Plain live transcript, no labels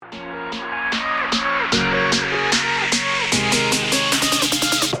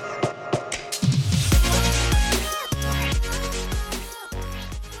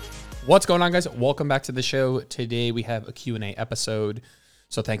What's going on, guys? Welcome back to the show. Today we have a Q&A episode.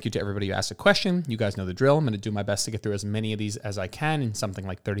 So thank you to everybody who asked a question. You guys know the drill. I'm going to do my best to get through as many of these as I can in something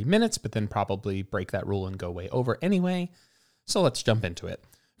like 30 minutes, but then probably break that rule and go way over anyway. So let's jump into it.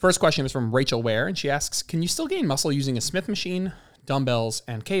 First question is from Rachel Ware, and she asks, can you still gain muscle using a Smith machine, dumbbells,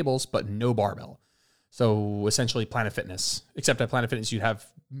 and cables, but no barbell? So essentially Planet Fitness, except at Planet Fitness, you'd have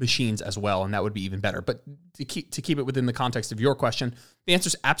machines as well, and that would be even better. But to keep it within the context of your question, the answer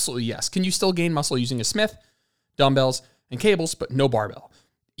is absolutely yes. Can you still gain muscle using a Smith, dumbbells, and cables, but no barbell?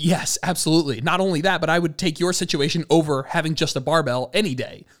 Yes, absolutely. Not only that, but I would take your situation over having just a barbell any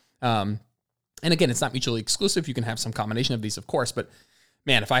day. And again, it's not mutually exclusive. You can have some combination of these, of course, but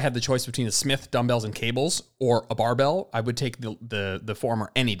man, if I had the choice between a Smith, dumbbells, and cables or a barbell, I would take the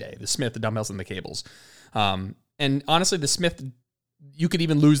former any day, the Smith, the dumbbells, and the cables. And honestly, the Smith, you could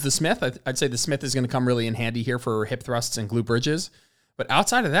even lose the Smith. I'd say the Smith is going to come really in handy here for hip thrusts and glute bridges. But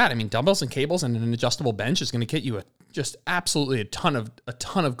outside of that, I mean, dumbbells and cables and an adjustable bench is going to get you just absolutely a ton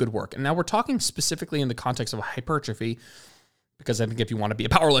of good work. And now we're talking specifically in the context of hypertrophy, because I think if you want to be a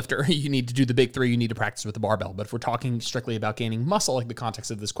power lifter, you need to do the big three. You need to practice with the barbell. But if we're talking strictly about gaining muscle, like the context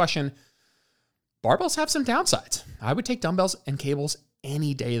of this question, barbells have some downsides. I would take dumbbells and cables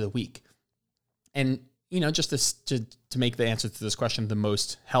any day of the week. And, you know, just to make the answer to this question the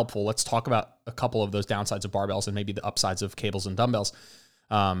most helpful, let's talk about a couple of those downsides of barbells and maybe the upsides of cables and dumbbells.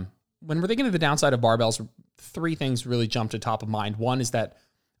 When we're thinking of the downside of barbells, three things really jump to top of mind. One is that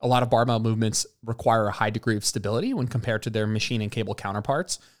a lot of barbell movements require a high degree of stability when compared to their machine and cable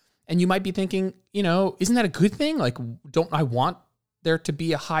counterparts. And you might be thinking, you know, isn't that a good thing? Like, don't I want there to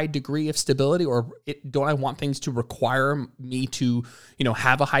be a high degree of stability, or don't I want things to require me to, you know,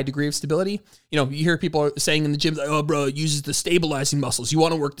 have a high degree of stability? You know, you hear people saying in the gym, like, oh, bro, it uses the stabilizing muscles. You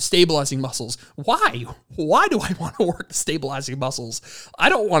want to work the stabilizing muscles. Why? Why do I want to work the stabilizing muscles? I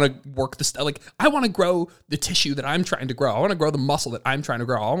don't want to work I want to grow the tissue that I'm trying to grow. I want to grow the muscle that I'm trying to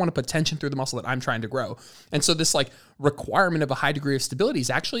grow. I want to put tension through the muscle that I'm trying to grow. And so this requirement of a high degree of stability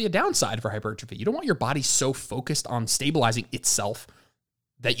is actually a downside for hypertrophy. You don't want your body so focused on stabilizing itself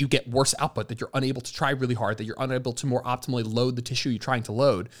that you get worse output, that you're unable to try really hard, that you're unable to more optimally load the tissue you're trying to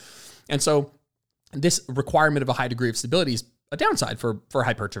load. And so this requirement of a high degree of stability is a downside for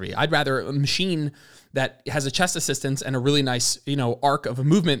hypertrophy. I'd rather a machine that has a chest assistance and a really nice, you know, arc of a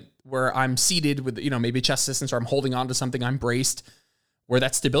movement where I'm seated with, you know, maybe a chest assistance, or I'm holding on to something, I'm braced, where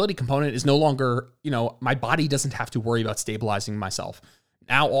that stability component is no longer, you know, my body doesn't have to worry about stabilizing myself.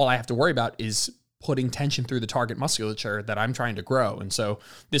 Now all I have to worry about is putting tension through the target musculature that I'm trying to grow. And so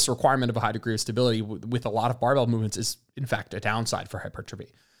this requirement of a high degree of stability with a lot of barbell movements is in fact a downside for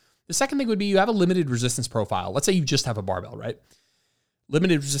hypertrophy. The second thing would be you have a limited resistance profile. Let's say you just have a barbell, right?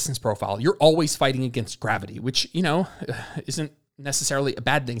 Limited resistance profile. You're always fighting against gravity, which, you know, isn't necessarily a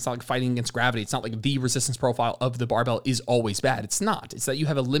bad thing. It's not like fighting against gravity. It's not like the resistance profile of the barbell is always bad. It's not. It's that you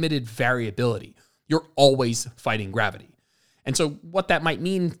have a limited variability. You're always fighting gravity. And so what that might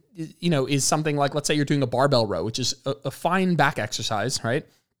mean, you know, is something like, let's say you're doing a barbell row, which is a fine back exercise, right?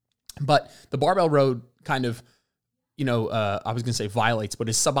 But the barbell row kind of, you know, I was going to say violates, but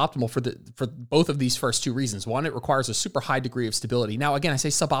is suboptimal for both of these first two reasons. One, it requires a super high degree of stability. Now, again, I say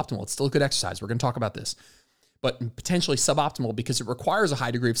suboptimal. It's still a good exercise. We're going to talk about this. But potentially suboptimal because it requires a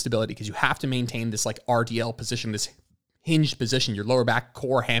high degree of stability, because you have to maintain this RDL position, this hinged position. Your lower back,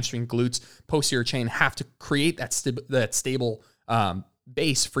 core, hamstring, glutes, posterior chain have to create that stable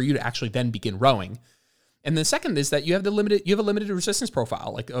base for you to actually then begin rowing. And the second is that you have a limited resistance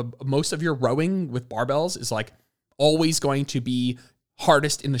profile. Most of your rowing with barbells is always going to be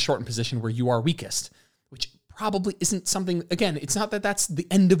hardest in the shortened position where you are weakest, which probably isn't something, again, it's not that that's the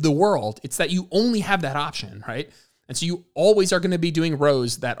end of the world. It's that you only have that option, right? And so you always are going to be doing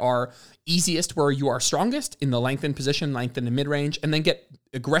rows that are easiest where you are strongest in the lengthened position, lengthened in mid-range, and then get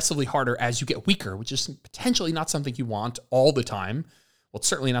aggressively harder as you get weaker, which is potentially not something you want all the time. Well, it's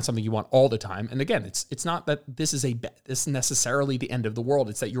certainly not something you want all the time. And again, it's not that this is necessarily the end of the world.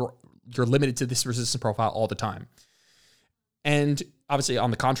 It's that you're limited to this resistance profile all the time. And obviously,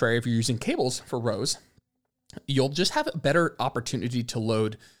 on the contrary, if you're using cables for rows, you'll just have a better opportunity to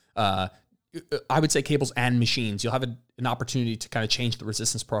load, I would say, cables and machines. You'll have an opportunity to kind of change the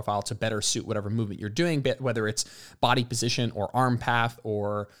resistance profile to better suit whatever movement you're doing, whether it's body position or arm path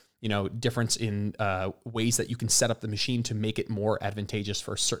or, you know, difference in ways that you can set up the machine to make it more advantageous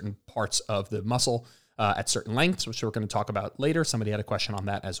for certain parts of the muscle at certain lengths, which we're going to talk about later. Somebody had a question on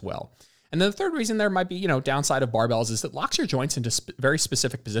that as well. And then the third reason there might be, you know, downside of barbells is it locks your joints into very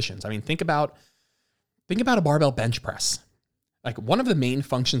specific positions. I mean, think about a barbell bench press. Like one of the main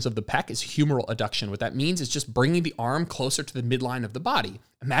functions of the pec is humeral adduction. What that means is just bringing the arm closer to the midline of the body.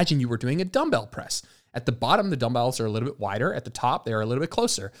 Imagine you were doing a dumbbell press. At the bottom, the dumbbells are a little bit wider. At the top, they're a little bit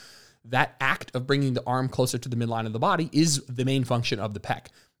closer. That act of bringing the arm closer to the midline of the body is the main function of the pec.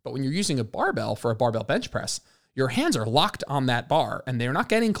 But when you're using a barbell for a barbell bench press, your hands are locked on that bar and they're not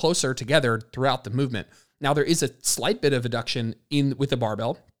getting closer together throughout the movement. Now, there is a slight bit of adduction with the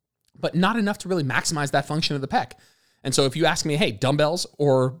barbell, but not enough to really maximize that function of the pec. And so if you ask me, hey, dumbbells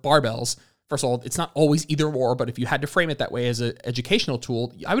or barbells, first of all, it's not always either or, but if you had to frame it that way as an educational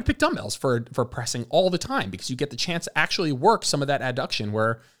tool, I would pick dumbbells for pressing all the time because you get the chance to actually work some of that adduction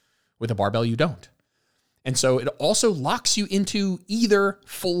where with a barbell you don't. And so it also locks you into either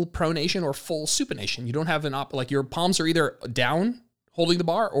full pronation or full supination. You don't have like your palms are either down holding the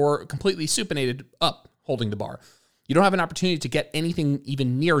bar or completely supinated up holding the bar. You don't have an opportunity to get anything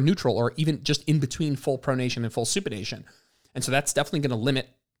even near neutral or even just in between full pronation and full supination. And so that's definitely going to limit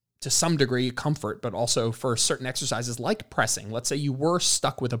to some degree comfort, but also for certain exercises like pressing. Let's say you were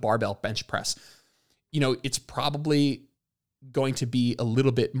stuck with a barbell bench press. It's probably going to be a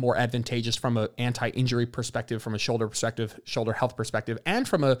little bit more advantageous from an anti-injury perspective, from a shoulder perspective, shoulder health perspective, and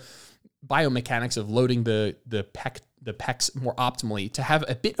from a biomechanics of loading the pecs more optimally to have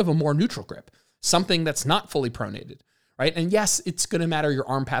a bit of a more neutral grip, something that's not fully pronated, right? And yes, it's going to matter your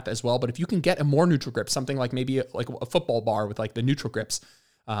arm path as well, but if you can get a more neutral grip, something like maybe a football bar with like the neutral grips,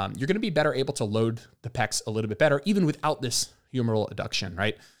 you're going to be better able to load the pecs a little bit better, even without this humeral adduction,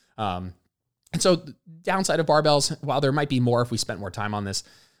 right? And so the downside of barbells, while there might be more if we spent more time on this,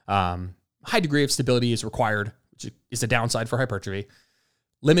 high degree of stability is required, which is a downside for hypertrophy.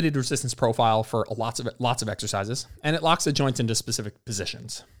 Limited resistance profile for lots of exercises, and it locks the joints into specific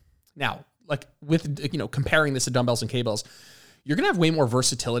positions. Now, like with comparing this to dumbbells and K-bells, you're going to have way more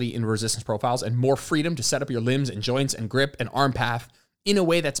versatility in resistance profiles and more freedom to set up your limbs and joints and grip and arm path in a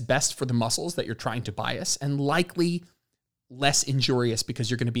way that's best for the muscles that you're trying to bias and likely less injurious because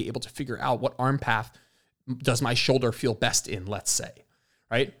you're going to be able to figure out what arm path does my shoulder feel best in, let's say,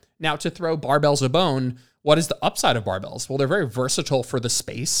 right? Now, to throw barbells a bone, what is the upside of barbells? Well, they're very versatile for the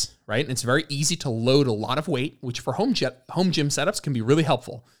space, right? And it's very easy to load a lot of weight, which for home gym setups can be really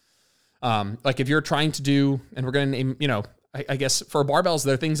helpful. Like if you're trying to do, and we're going to name, I guess for barbells,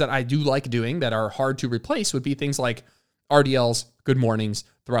 there are things that I do like doing that are hard to replace would be things like RDLs, good mornings,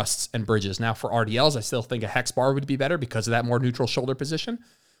 thrusts, and bridges. Now for RDLs, I still think a hex bar would be better because of that more neutral shoulder position.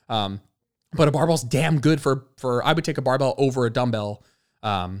 But a barbell's damn good for I would take a barbell over a dumbbell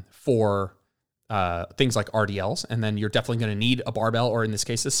for things like RDLs. And then you're definitely going to need a barbell, or in this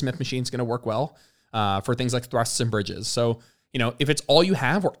case, the Smith machine is going to work well for things like thrusts and bridges. So, if it's all you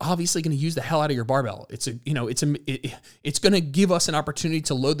have, we're obviously going to use the hell out of your barbell. It's going to give us an opportunity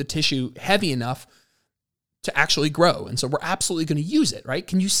to load the tissue heavy enough to actually grow. And so we're absolutely going to use it, right?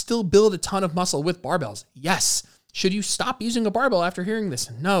 Can you still build a ton of muscle with barbells? Yes. Should you stop using a barbell after hearing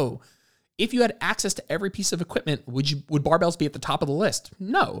this? No. If you had access to every piece of equipment, would barbells be at the top of the list?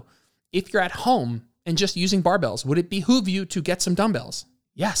 No. If you're at home and just using barbells, would it behoove you to get some dumbbells?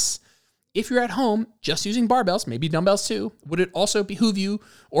 Yes. If you're at home just using barbells, maybe dumbbells too, would it also behoove you,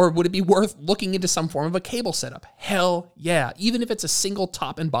 or would it be worth looking into some form of a cable setup? Hell yeah. Even if it's a single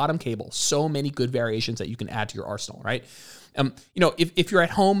top and bottom cable, so many good variations that you can add to your arsenal, right? If you're at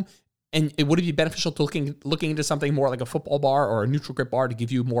home, and would it be beneficial to looking into something more like a football bar or a neutral grip bar to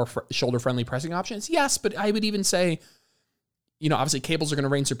give you more shoulder-friendly pressing options? Yes, but I would even say, obviously cables are going to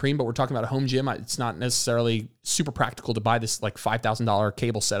reign supreme, but we're talking about a home gym. It's not necessarily super practical to buy this like $5,000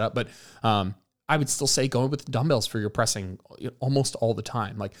 cable setup, but I would still say going with dumbbells for your pressing almost all the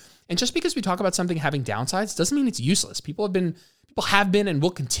time. And just because we talk about something having downsides doesn't mean it's useless. People have been and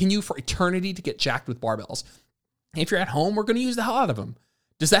will continue for eternity to get jacked with barbells. If you're at home, we're going to use the hell out of them.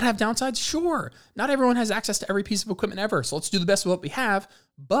 Does that have downsides? Sure. Not everyone has access to every piece of equipment ever, so let's do the best with what we have,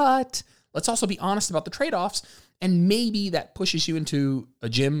 but let's also be honest about the trade-offs. And maybe that pushes you into a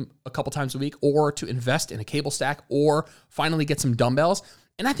gym a couple times a week, or to invest in a cable stack, or finally get some dumbbells.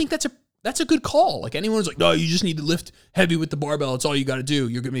 And I think that's a good call. Like anyone's like, no, you just need to lift heavy with the barbell. It's all you got to do.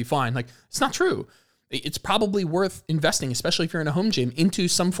 You're going to be fine. Like it's not true. It's probably worth investing, especially if you're in a home gym, into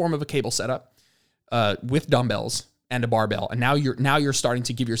some form of a cable setup with dumbbells and a barbell. And now you're starting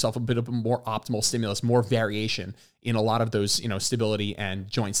to give yourself a bit of a more optimal stimulus, more variation in a lot of those, stability and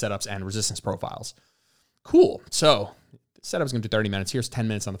joint setups and resistance profiles. Cool. So the setup is going to do 30 minutes. Here's 10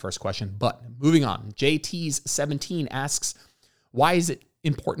 minutes on the first question, but moving on. JT's 17 asks, why is it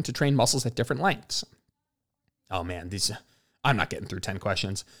important to train muscles at different lengths? Oh man, I'm not getting through 10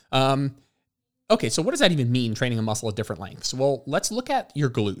 questions. Okay. So what does that even mean, training a muscle at different lengths? Well, let's look at your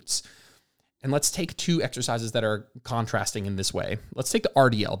glutes. And let's take two exercises that are contrasting in this way. Let's take the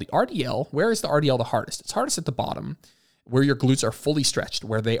RDL. The RDL, where is the RDL the hardest? It's hardest at the bottom, where your glutes are fully stretched,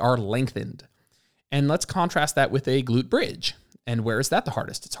 where they are lengthened. And let's contrast that with a glute bridge. And where is that the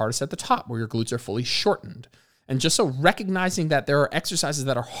hardest? It's hardest at the top, where your glutes are fully shortened. And just so recognizing that there are exercises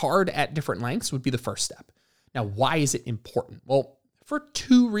that are hard at different lengths would be the first step. Now, why is it important? Well, for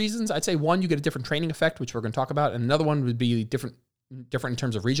two reasons. I'd say one, you get a different training effect, which we're going to talk about. And another one would be different in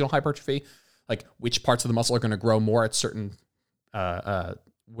terms of regional hypertrophy, like which parts of the muscle are going to grow more at certain,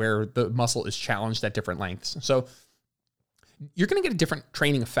 where the muscle is challenged at different lengths. So you're going to get a different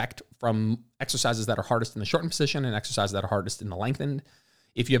training effect from exercises that are hardest in the shortened position and exercises that are hardest in the lengthened.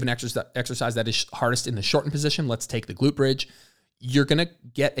 If you have an exercise that is hardest in the shortened position, let's take the glute bridge, you're going to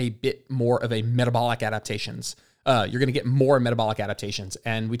get a bit more of a metabolic adaptations. You're going to get more metabolic adaptations.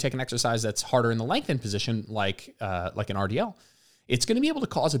 And we take an exercise that's harder in the lengthened position, like an RDL. It's going to be able to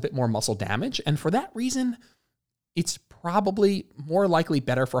cause a bit more muscle damage. And for that reason, it's probably more likely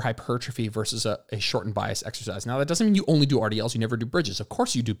better for hypertrophy versus a shortened bias exercise. Now, that doesn't mean you only do RDLs, you never do bridges. Of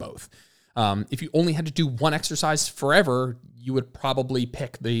course you do both. If you only had to do one exercise forever, you would probably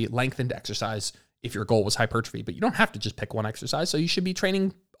pick the lengthened exercise if your goal was hypertrophy, but you don't have to just pick one exercise. So you should be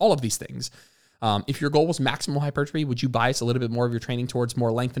training all of these things. If your goal was maximal hypertrophy, would you bias a little bit more of your training towards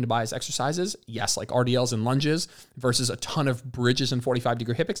more lengthened bias exercises? Yes, like RDLs and lunges versus a ton of bridges and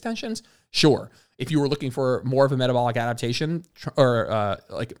 45-degree hip extensions? Sure. If you were looking for more of a metabolic adaptation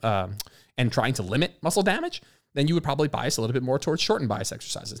and trying to limit muscle damage, then you would probably bias a little bit more towards shortened bias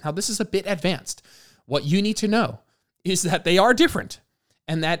exercises. Now, this is a bit advanced. What you need to know is that they are different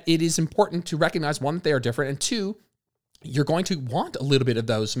and that it is important to recognize, one, that they are different, and two, you're going to want a little bit of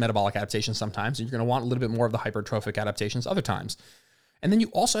those metabolic adaptations sometimes, and you're going to want a little bit more of the hypertrophic adaptations other times. And then you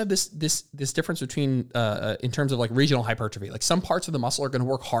also have this difference between, in terms of like regional hypertrophy. Like some parts of the muscle are going to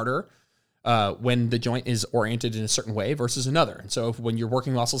work harder when the joint is oriented in a certain way versus another. And so when you're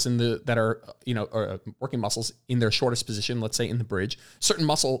working muscles working muscles in their shortest position, let's say in the bridge, certain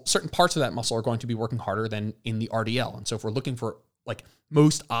parts of that muscle are going to be working harder than in the RDL. And so if we're looking for like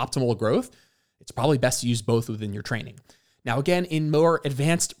most optimal growth, it's probably best to use both within your training. Now, again, in more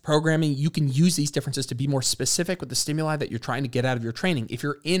advanced programming, you can use these differences to be more specific with the stimuli that you're trying to get out of your training. If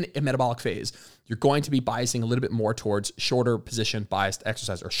you're in a metabolic phase, you're going to be biasing a little bit more towards shorter position biased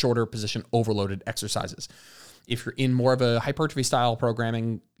exercise or shorter position overloaded exercises. If you're in more of a hypertrophy style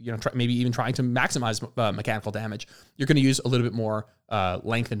programming, maybe even trying to maximize mechanical damage, you're going to use a little bit more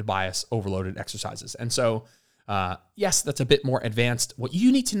lengthened bias overloaded exercises. And so, yes, that's a bit more advanced. What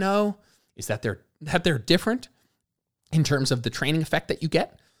you need to know is that they're different in terms of the training effect that you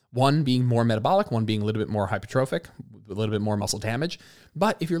get. One being more metabolic, one being a little bit more hypertrophic, a little bit more muscle damage.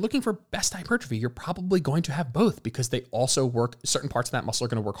 But if you're looking for best hypertrophy, you're probably going to have both because they also work, certain parts of that muscle are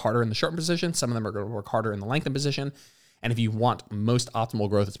going to work harder in the shortened position. Some of them are going to work harder in the lengthened position. And if you want most optimal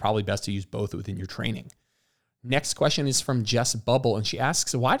growth, it's probably best to use both within your training. Next question is from Jess Bubble, and she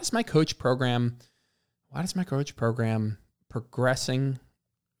asks, why does my coach program progressing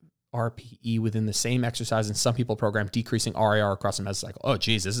RPE within the same exercise, and some people program decreasing RIR across the mesocycle? Oh,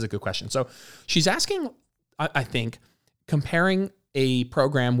 geez, this is a good question. So she's asking, I think, comparing a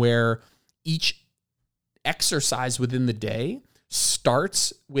program where each exercise within the day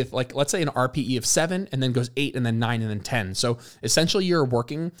starts with, like, let's say an RPE of 7 and then goes 8 and then 9 and then 10. So essentially you're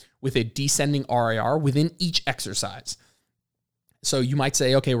working with a descending RIR within each exercise. So you might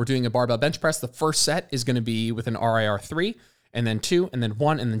say, okay, we're doing a barbell bench press. The first set is going to be with an RIR 3. And then 2, and then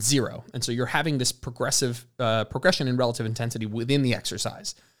 1, and then 0. And so you're having this progression in relative intensity within the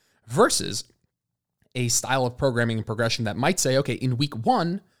exercise versus a style of programming and progression that might say, okay, in week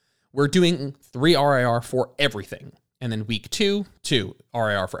 1, we're doing 3 RIR for everything. And then week 2, 2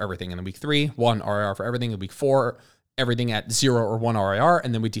 RIR for everything. And then week 3, 1 RIR for everything. And week 4, everything at 0 or 1 RIR,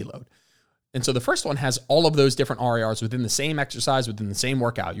 and then we deload. And so the first one has all of those different RIRs within the same exercise, within the same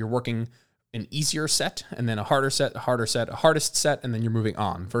workout. You're working an easier set, and then a harder set, a hardest set, and then you're moving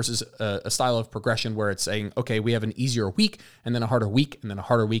on, versus a style of progression where it's saying, okay, we have an easier week, and then a harder week, and then a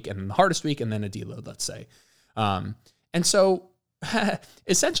harder week, and then the hardest week, and then a deload, let's say. And so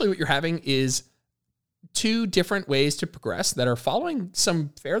essentially what you're having is two different ways to progress that are following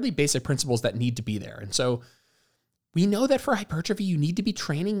some fairly basic principles that need to be there. And so we know that for hypertrophy, you need to be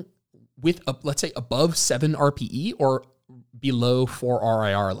training with, let's say, above 7 RPE or below 4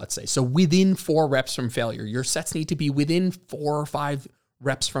 RIR, let's say. So within 4 reps from failure. Your sets need to be within 4 or 5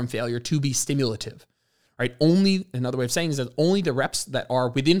 reps from failure to be stimulative, right? Only, another way of saying is that only the reps that are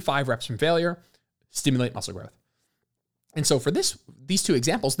within 5 reps from failure stimulate muscle growth. And so for these two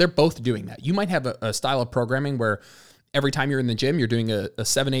examples, they're both doing that. You might have a style of programming where every time you're in the gym, you're doing a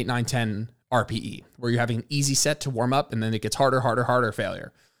 7, 8, 9, 10 RPE, where you're having an easy set to warm up and then it gets harder,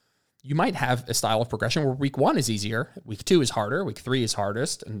 failure. You might have a style of progression where week 1 is easier, week 2 is harder, week 3 is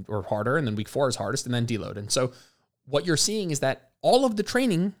hardest or harder, and then week 4 is hardest, and then deload. And so what you're seeing is that all of the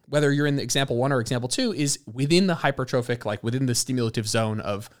training, whether you're in the example 1 or example 2, is within the hypertrophic, like within the stimulative zone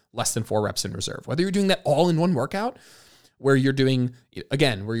of less than 4 reps in reserve. Whether you're doing that all in one workout, where you're doing,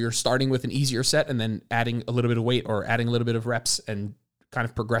 again, where you're starting with an easier set and then adding a little bit of weight or adding a little bit of reps and kind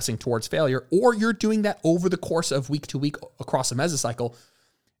of progressing towards failure, or you're doing that over the course of week to week across a mesocycle,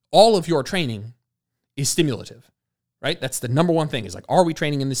 all of your training is stimulative, right? That's the number one thing is like, are we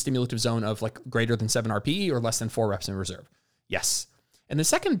training in the stimulative zone of like greater than 7 RPE or less than 4 reps in reserve? Yes. And the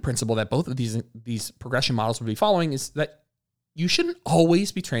second principle that both of these progression models would be following is that you shouldn't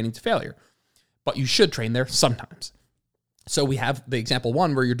always be training to failure, but you should train there sometimes. So we have the example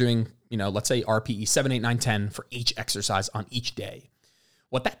 1 where you're doing, let's say RPE 7, 8, 9, 10 for each exercise on each day.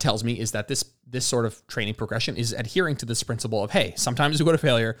 What that tells me is that this sort of training progression is adhering to this principle of, hey, sometimes we go to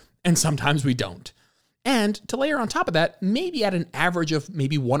failure and sometimes we don't. And to layer on top of that, maybe at an average of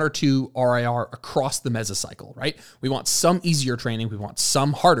maybe 1 or 2 RIR across the mesocycle, right? We want some easier training. We want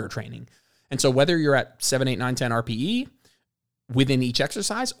some harder training. And so whether you're at 7, 8, 9, 10 RPE within each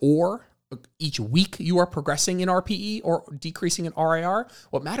exercise or each week you are progressing in RPE or decreasing in RIR,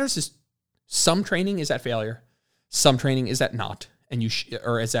 what matters is some training is at failure, some training is at not. And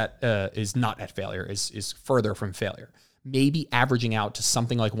is not at failure, is further from failure. Maybe averaging out to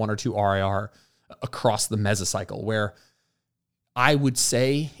something like 1 or 2 RIR across the mesocycle, where I would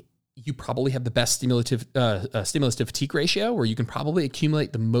say you probably have the best stimulus to fatigue ratio, where you can probably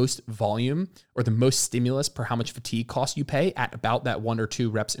accumulate the most volume or the most stimulus per how much fatigue cost you pay at about that 1 or 2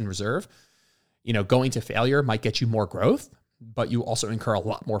 reps in reserve. Going to failure might get you more growth, but you also incur a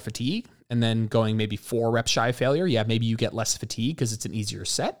lot more fatigue. And then going maybe 4 reps shy of failure, maybe you get less fatigue because it's an easier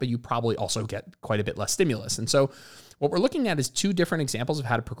set, but you probably also get quite a bit less stimulus. And so what we're looking at is 2 different examples of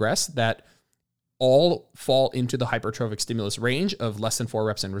how to progress that all fall into the hypertrophic stimulus range of less than 4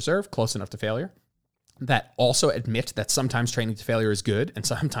 reps in reserve, close enough to failure, that also admit that sometimes training to failure is good and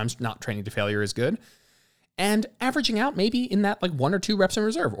sometimes not training to failure is good. And averaging out maybe in that like 1 or 2 reps in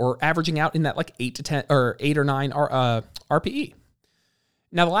reserve, or averaging out in that like 8 to 10 or 8 or 9 RPE.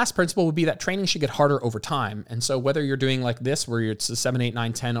 Now, the last principle would be that training should get harder over time. And so whether you're doing like this, where it's a 7, 8,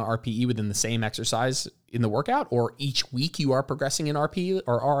 9, 10 RPE within the same exercise in the workout, or each week you are progressing in RPE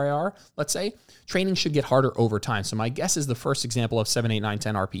or RIR, let's say, training should get harder over time. So my guess is the first example of 7, 8, 9,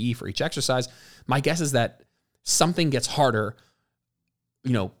 10 RPE for each exercise. My guess is that something gets harder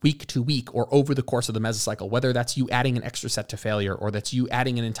week to week or over the course of the mesocycle, whether that's you adding an extra set to failure, or that's you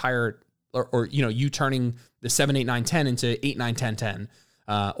adding an entire, or you turning the 7, 8, 9, 10 into 8, 9, 10, 10,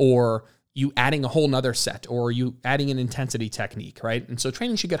 or you adding a whole nother set, or you adding an intensity technique, right? And so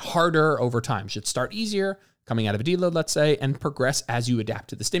training should get harder over time. Should start easier, coming out of a deload, let's say, and progress as you adapt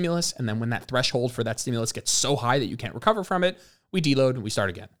to the stimulus. And then when that threshold for that stimulus gets so high that you can't recover from it, we deload and we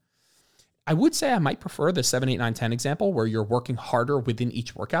start again. I would say I might prefer the 7, 8, 9, 10 example, where you're working harder within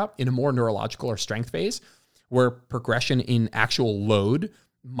each workout in a more neurological or strength phase, where progression in actual load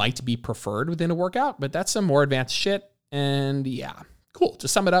might be preferred within a workout, but that's some more advanced shit. And cool. To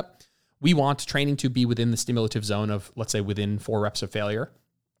sum it up, we want training to be within the stimulative zone of, let's say, within 4 reps of failure.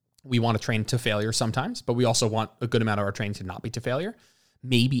 We want to train to failure sometimes, but we also want a good amount of our training to not be to failure,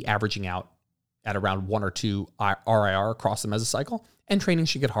 maybe averaging out at around 1 or 2 RIR across the mesocycle, and training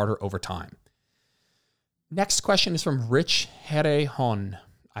should get harder over time. Next question is from Rich Herehon.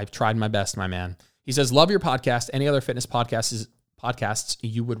 I've tried my best, my man. He says, love your podcast. Any other fitness podcasts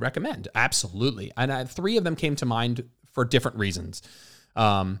you would recommend? Absolutely. And 3 of them came to mind for different reasons.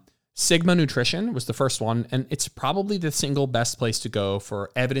 Sigma Nutrition was the first one, and it's probably the single best place to go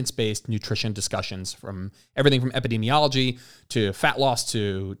for evidence-based nutrition discussions, from everything from epidemiology to fat loss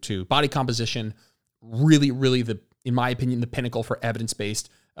to body composition. Really, really, in my opinion, the pinnacle for evidence-based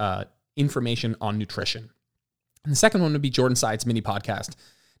information on nutrition. And the second one would be Jordan Side's mini podcast.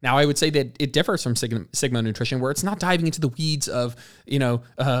 Now, I would say that it differs from Sigma Nutrition, where it's not diving into the weeds of,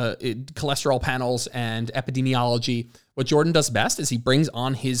 cholesterol panels and epidemiology. What Jordan does best is he brings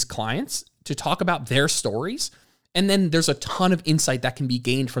on his clients to talk about their stories. And then there's a ton of insight that can be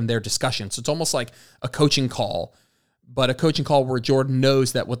gained from their discussion. So it's almost like a coaching call, but a coaching call where Jordan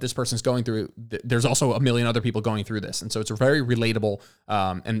knows that what this person's going through, there's also a million other people going through this. And so it's very relatable,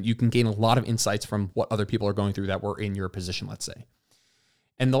 and you can gain a lot of insights from what other people are going through that were in your position, let's say.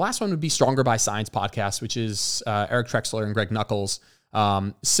 And the last one would be Stronger by Science podcast, which is Eric Trexler and Greg Nuckols.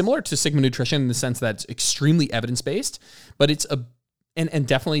 Similar to Sigma Nutrition in the sense that it's extremely evidence-based, but it's and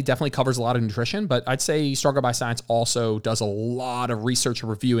definitely covers a lot of nutrition, but I'd say Stronger by Science also does a lot of research and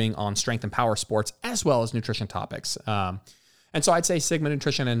reviewing on strength and power sports as well as nutrition topics. And so I'd say Sigma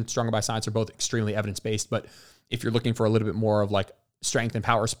Nutrition and Stronger by Science are both extremely evidence-based, but if you're looking for a little bit more of like strength and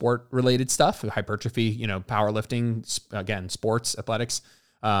power sport related stuff, hypertrophy, powerlifting, again, sports, athletics,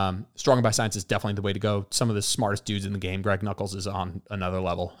 Stronger by Science is definitely the way to go. Some of the smartest dudes in the game. Greg Nuckols is on another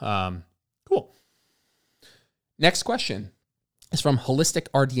level. Cool. Next question is from Holistic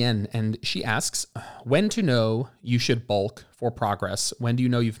RDN, and she asks, when to know you should bulk for progress? When do you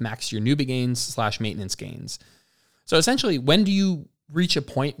know you've maxed your newbie gains / maintenance gains? So essentially, when do you reach a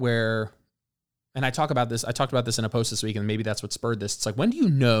point where, and I talked about this in a post this week, and maybe that's what spurred this. It's like, when do you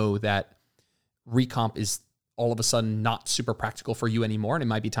know that recomp is all of a sudden not super practical for you anymore, and it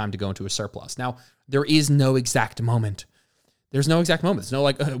might be time to go into a surplus? Now, there is no exact moment. There's no exact moment. There's no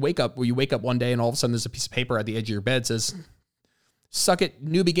like wake up where you wake up one day and all of a sudden there's a piece of paper at the edge of your bed that says, suck it,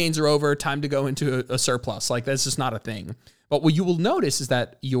 newbie gains are over, time to go into a surplus. Like, that's just not a thing. But what you will notice is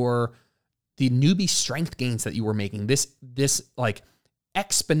that the newbie strength gains that you were making, this like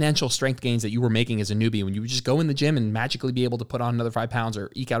exponential strength gains that you were making as a newbie, when you would just go in the gym and magically be able to put on another 5 pounds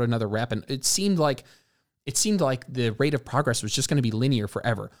or eke out another rep, and it seemed like the rate of progress was just going to be linear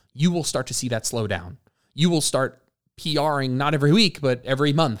forever. You will start to see that slow down. You will start PRing not every week, but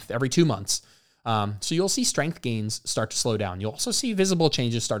every month, every 2 months. So you'll see strength gains start to slow down. You'll also see visible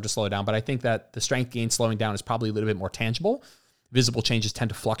changes start to slow down, but I think that the strength gain slowing down is probably a little bit more tangible. Visible changes tend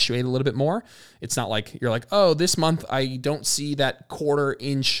to fluctuate a little bit more. It's not like you're like, oh, this month I don't see that 1/4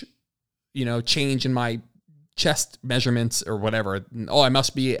 inch, change in my chest measurements or whatever. Oh, I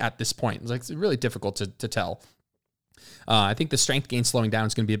must be at this point. It's really difficult to tell. I think the strength gain slowing down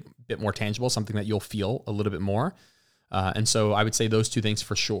is going to be a bit more tangible, something that you'll feel a little bit more. And so I would say those two things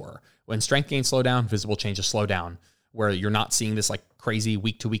for sure. When strength gains slow down, visible changes slow down, where you're not seeing this like crazy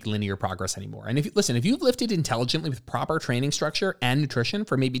week-to-week linear progress anymore. And if you've lifted intelligently with proper training structure and nutrition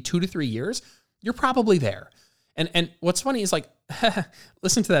for maybe 2 to 3 years, you're probably there. And what's funny is like,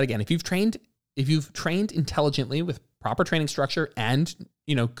 listen to that again. If you've trained intelligently with proper training structure and,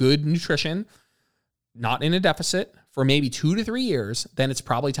 good nutrition, not in a deficit for maybe 2 to 3 years, then it's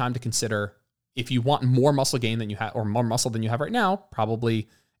probably time to consider, if you want more muscle gain than you have, or more muscle than you have right now, probably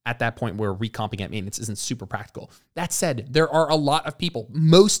at that point where recomping at maintenance isn't super practical. That said, there are a lot of people,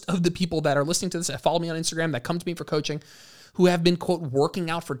 most of the people that are listening to this, that follow me on Instagram, that come to me for coaching, who have been, quote, working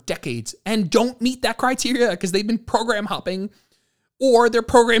out for decades and don't meet that criteria because they've been program hopping, or their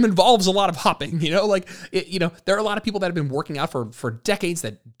program involves a lot of hopping. There are a lot of people that have been working out for decades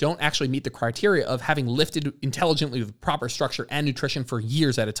that don't actually meet the criteria of having lifted intelligently with proper structure and nutrition for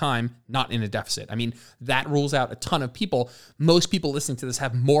years at a time, not in a deficit. I mean, that rules out a ton of people. Most people listening to this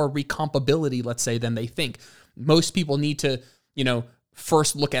have more recompability, let's say, than they think. Most people need to,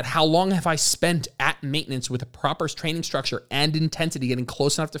 first look at how long have I spent at maintenance with a proper training structure and intensity, getting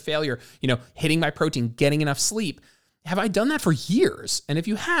close enough to failure, hitting my protein, getting enough sleep. Have I done that for years? And if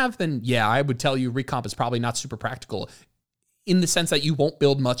you have, then yeah, I would tell you recomp is probably not super practical, in the sense that you won't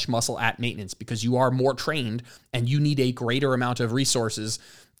build much muscle at maintenance because you are more trained and you need a greater amount of resources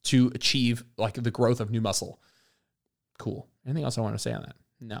to achieve like the growth of new muscle. Cool. Anything else I want to say on that?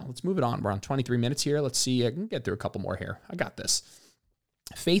 No, let's move it on. We're on 23 minutes here. Let's see. I can get through a couple more here. I got this.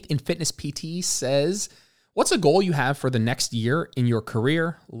 Faith in Fitness PT says, what's a goal you have for the next year in your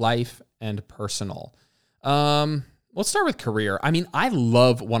career, life, and personal? Let's start with career. I mean, I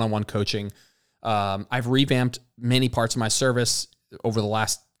love one-on-one coaching. I've revamped many parts of my service over the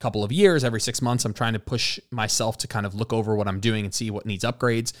last couple of years. Every 6 months, I'm trying to push myself to kind of look over what I'm doing and see what needs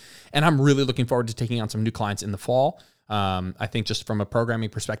upgrades. And I'm really looking forward to taking on some new clients in the fall. I think just from a programming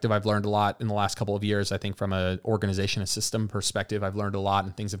perspective, I've learned a lot in the last couple of years. I think from an organization, a system perspective, I've learned a lot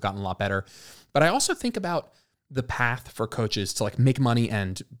and things have gotten a lot better. But I also think about the path for coaches to like make money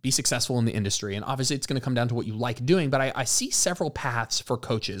and be successful in the industry. And obviously it's going to come down to what you like doing, but I see several paths for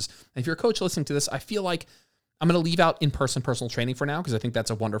coaches. And if you're a coach listening to this, I feel like I'm going to leave out in-person personal training for now, because I think that's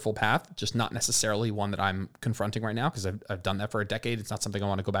a wonderful path, just not necessarily one that I'm confronting right now, because I've done that for a decade. It's not something I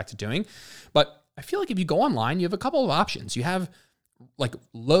want to go back to doing. But I feel like if you go online, you have a couple of options. You have like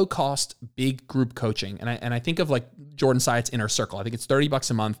low cost, big group coaching. And I think of like Jordan Syatt's Inner Circle. I think it's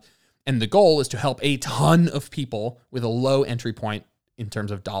 $30 a month. And the goal is to help a ton of people with a low entry point in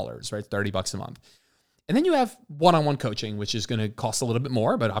terms of dollars, right? $30 a month. And then you have one-on-one coaching, which is going to cost a little bit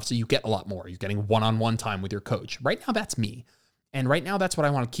more, but obviously you get a lot more. You're getting one-on-one time with your coach. Right now, that's me. And right now, that's what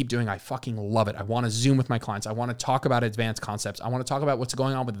I want to keep doing. I fucking love it. I want to Zoom with my clients. I want to talk about advanced concepts. I want to talk about what's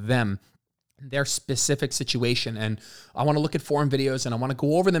going on with them, their specific situation. And I want to look at forum videos and I want to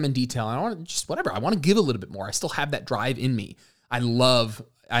go over them in detail. And I want to just whatever. I want to give a little bit more. I still have that drive in me. I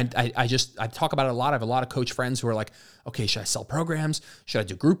talk about it a lot. I have a lot of coach friends who are like, okay, should I sell programs? Should I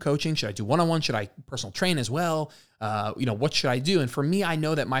do group coaching? Should I do one-on-one? Should I personal train as well? What should I do? And for me, I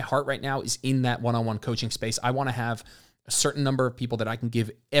know that my heart right now is in that one-on-one coaching space. I want to have a certain number of people that I can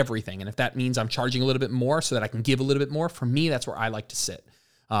give everything. And if that means I'm charging a little bit more so that I can give a little bit more, for me, that's where I like to sit.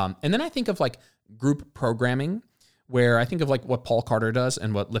 And then I think of like group programming, where I think of like what Paul Carter does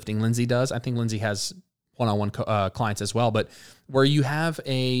and what Lifting Lindsay does. I think Lindsay has one-on-one clients as well, but where you have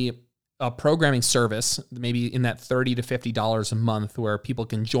a programming service, maybe in that $30 to $50 a month, where people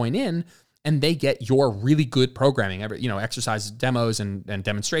can join in and they get your really good programming, exercise demos and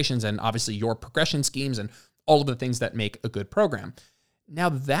demonstrations, and obviously your progression schemes and all of the things that make a good program. Now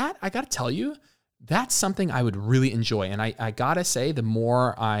that, I got to tell you, that's something I would really enjoy. And I got to say, the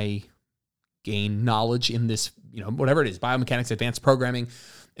more I gain knowledge in this, whatever it is, biomechanics, advanced programming,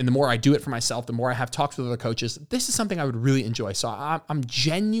 and the more I do it for myself, the more I have talked with other coaches, this is something I would really enjoy. So I'm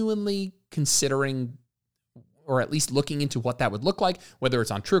genuinely considering, or at least looking into what that would look like, whether it's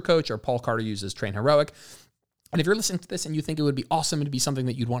on True Coach or Paul Carter uses Train Heroic. And if you're listening to this and you think it would be awesome and it'd be something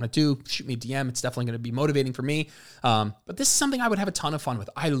that you'd want to do, shoot me a DM. It's definitely going to be motivating for me. But this is something I would have a ton of fun with.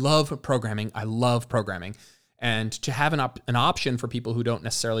 I love programming. And to have an option for people who don't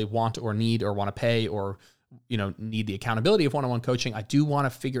necessarily want or need or want to pay or need the accountability of one-on-one coaching, I do want to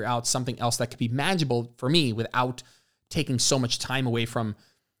figure out something else that could be manageable for me without taking so much time away from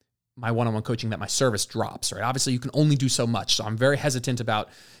my one-on-one coaching that my service drops, right? Obviously, you can only do so much. So I'm very hesitant about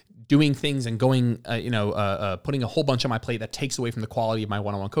doing things and going, putting a whole bunch on my plate that takes away from the quality of my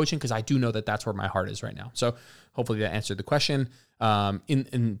one-on-one coaching, because I do know that that's where my heart is right now. So hopefully that answered the question.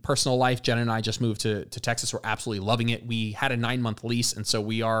 In personal life, Jen and I just moved to Texas. We're absolutely loving it. We had a 9-month lease, and so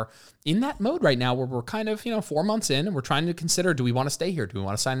we are in that mode right now where we're kind of 4 months in, and we're trying to consider, do we want to stay here? Do we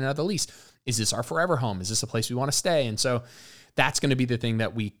want to sign another lease? Is this our forever home? Is this a place we want to stay? And so that's going to be the thing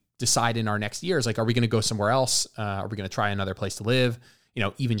that we decide in our next year, is like, are we going to go somewhere else? Are we going to try another place to live?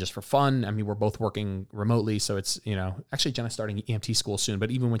 Even just for fun. I mean, we're both working remotely, so it's, actually Jenna's starting EMT school soon,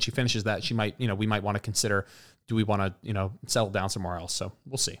 but even when she finishes that, she might, we might want to consider, do we want to, settle down somewhere else? So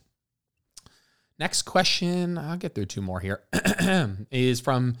we'll see. Next question, I'll get through 2 more here, is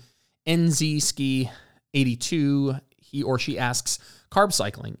from NZSki82. He or she asks, carb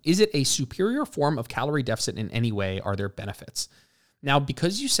cycling, is it a superior form of calorie deficit in any way? Are there benefits? Now,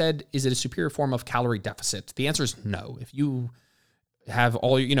 because you said, is it a superior form of calorie deficit? The answer is no. If you have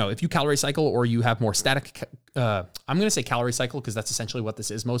if you calorie cycle, or you have more static, I'm going to say calorie cycle because that's essentially what this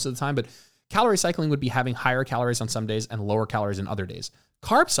is most of the time, but calorie cycling would be having higher calories on some days and lower calories on other days.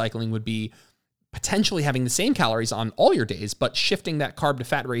 Carb cycling would be potentially having the same calories on all your days, but shifting that carb to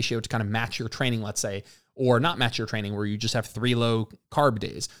fat ratio to kind of match your training, let's say, or not match your training, where you just have 3 low carb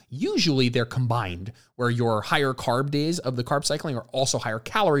days. Usually they're combined, where your higher carb days of the carb cycling are also higher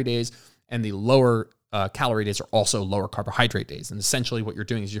calorie days, and the lower calorie days are also lower carbohydrate days. And essentially what you're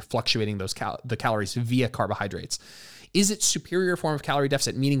doing is you're fluctuating the calories via carbohydrates. Is it superior form of calorie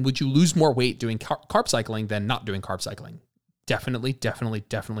deficit? Meaning, would you lose more weight doing carb cycling than not doing carb cycling? Definitely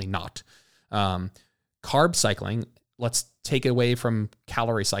not. Carb cycling, let's take it away from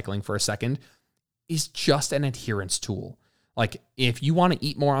calorie cycling for a second, is just an adherence tool. Like, if you want to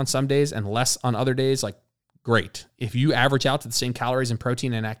eat more on some days and less on other days, like, great. If you average out to the same calories and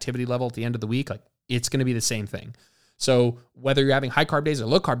protein and activity level at the end of the week, like, it's going to be the same thing. So whether you're having high carb days or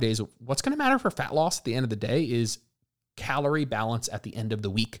low carb days, what's going to matter for fat loss at the end of the day is calorie balance at the end of the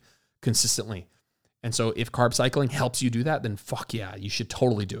week consistently. And so if carb cycling helps you do that, then fuck yeah, you should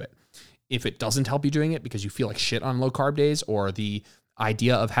totally do it. If it doesn't help you doing it because you feel like shit on low carb days, or the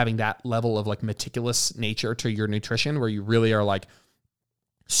idea of having that level of like meticulous nature to your nutrition where you really are like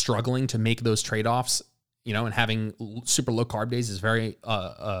struggling to make those trade-offs, and having super low carb days is very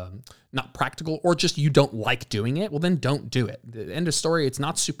not practical, or just you don't like doing it, well, then don't do it. The end of story. It's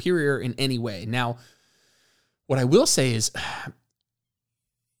not superior in any way. Now, what I will say is,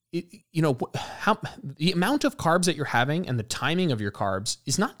 how the amount of carbs that you're having and the timing of your carbs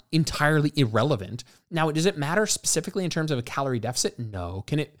is not entirely irrelevant. Now, does it matter specifically in terms of a calorie deficit? No.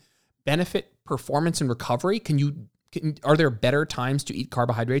 Can it benefit performance and recovery? Are there better times to eat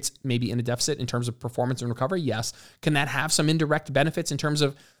carbohydrates, maybe in a deficit, in terms of performance and recovery? Yes. Can that have some indirect benefits in terms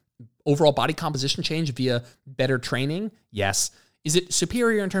of overall body composition change via better training? Yes. Is it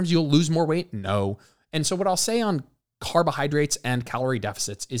superior in terms of you'll lose more weight? No. And so what I'll say on carbohydrates and calorie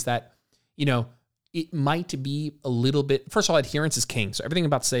deficits is that, it might be a little bit, first of all, adherence is king. So everything I'm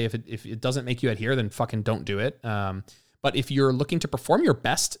about to say, if it doesn't make you adhere, then fucking don't do it. But if you're looking to perform your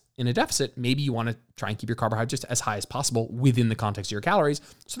best in a deficit, maybe you want to try and keep your carbohydrates as high as possible within the context of your calories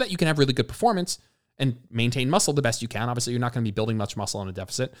so that you can have really good performance and maintain muscle the best you can. Obviously, you're not going to be building much muscle in a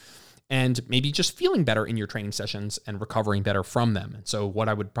deficit, and maybe just feeling better in your training sessions and recovering better from them. And so what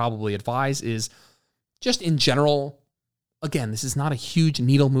I would probably advise is just in general, again, this is not a huge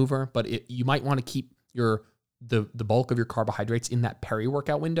needle mover, but you might want to keep the bulk of your carbohydrates in that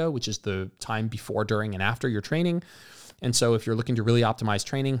peri-workout window, which is the time before, during, and after your training. And so if you're looking to really optimize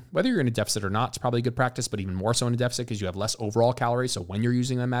training, whether you're in a deficit or not, it's probably a good practice, but even more so in a deficit because you have less overall calories. So when you're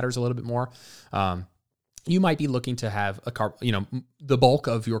using them matters a little bit more. You might be looking to have the bulk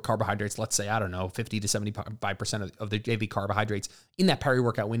of your carbohydrates, let's say, 50 to 75% of the daily carbohydrates in that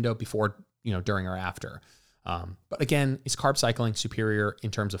peri-workout window before, during or after. But again, is carb cycling superior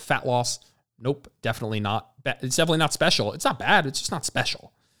in terms of fat loss? Nope, definitely not. It's definitely not special. It's not bad. It's just not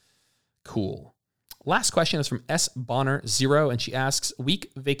special. Cool. Last question is from S. Bonner 0, and she asks,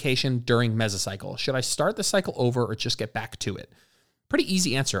 week vacation during mesocycle. Should I start the cycle over or just get back to it? Pretty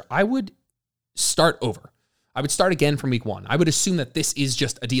easy answer. I would start over. I would start again from week 1. I would assume that this is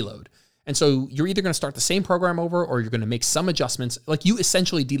just a deload. And so you're either going to start the same program over or you're going to make some adjustments. Like you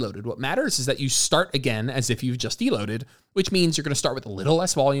essentially deloaded. What matters is that you start again as if you've just deloaded, which means you're going to start with a little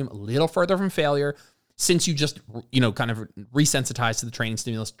less volume, a little further from failure, since you just, kind of resensitized to the training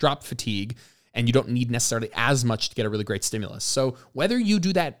stimulus, drop fatigue, and you don't need necessarily as much to get a really great stimulus. So whether you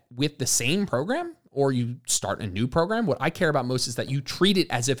do that with the same program or you start a new program, what I care about most is that you treat it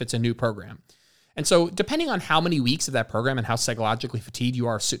as if it's a new program. And so depending on how many weeks of that program and how psychologically fatigued you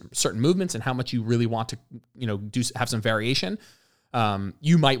are of certain movements and how much you really want to, have some variation,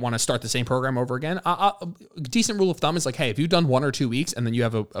 you might want to start the same program over again. A decent rule of thumb is like, hey, if you've done 1 or 2 weeks and then you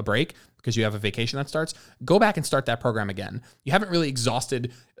have a break because you have a vacation that starts, go back and start that program again. You haven't really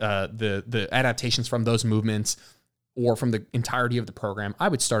exhausted the adaptations from those movements or from the entirety of the program. I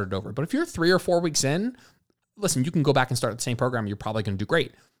would start it over. But if you're 3 or 4 weeks in, listen, you can go back and start the same program. You're probably going to do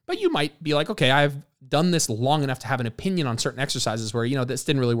great. But you might be like, okay, I've done this long enough to have an opinion on certain exercises where, this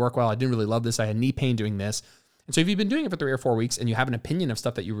didn't really work well. I didn't really love this. I had knee pain doing this. And so if you've been doing it for 3 or 4 weeks and you have an opinion of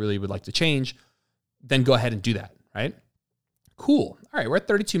stuff that you really would like to change, then go ahead and do that, right? Cool. All right, we're at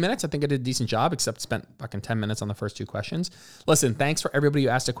 32 minutes. I think I did a decent job, except spent fucking 10 minutes on the first 2 questions. Listen, thanks for everybody who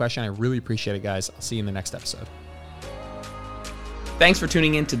asked a question. I really appreciate it, guys. I'll see you in the next episode. Thanks for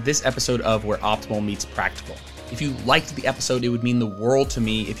tuning in to this episode of Where Optimal Meets Practical. If you liked the episode, it would mean the world to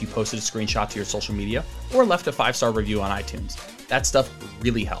me if you posted a screenshot to your social media or left a 5-star review on iTunes. That stuff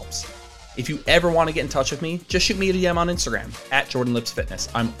really helps. If you ever want to get in touch with me, just shoot me a DM on Instagram @JordanLipsFitness.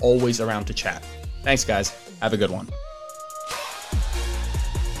 I'm always around to chat. Thanks, guys. Have a good one.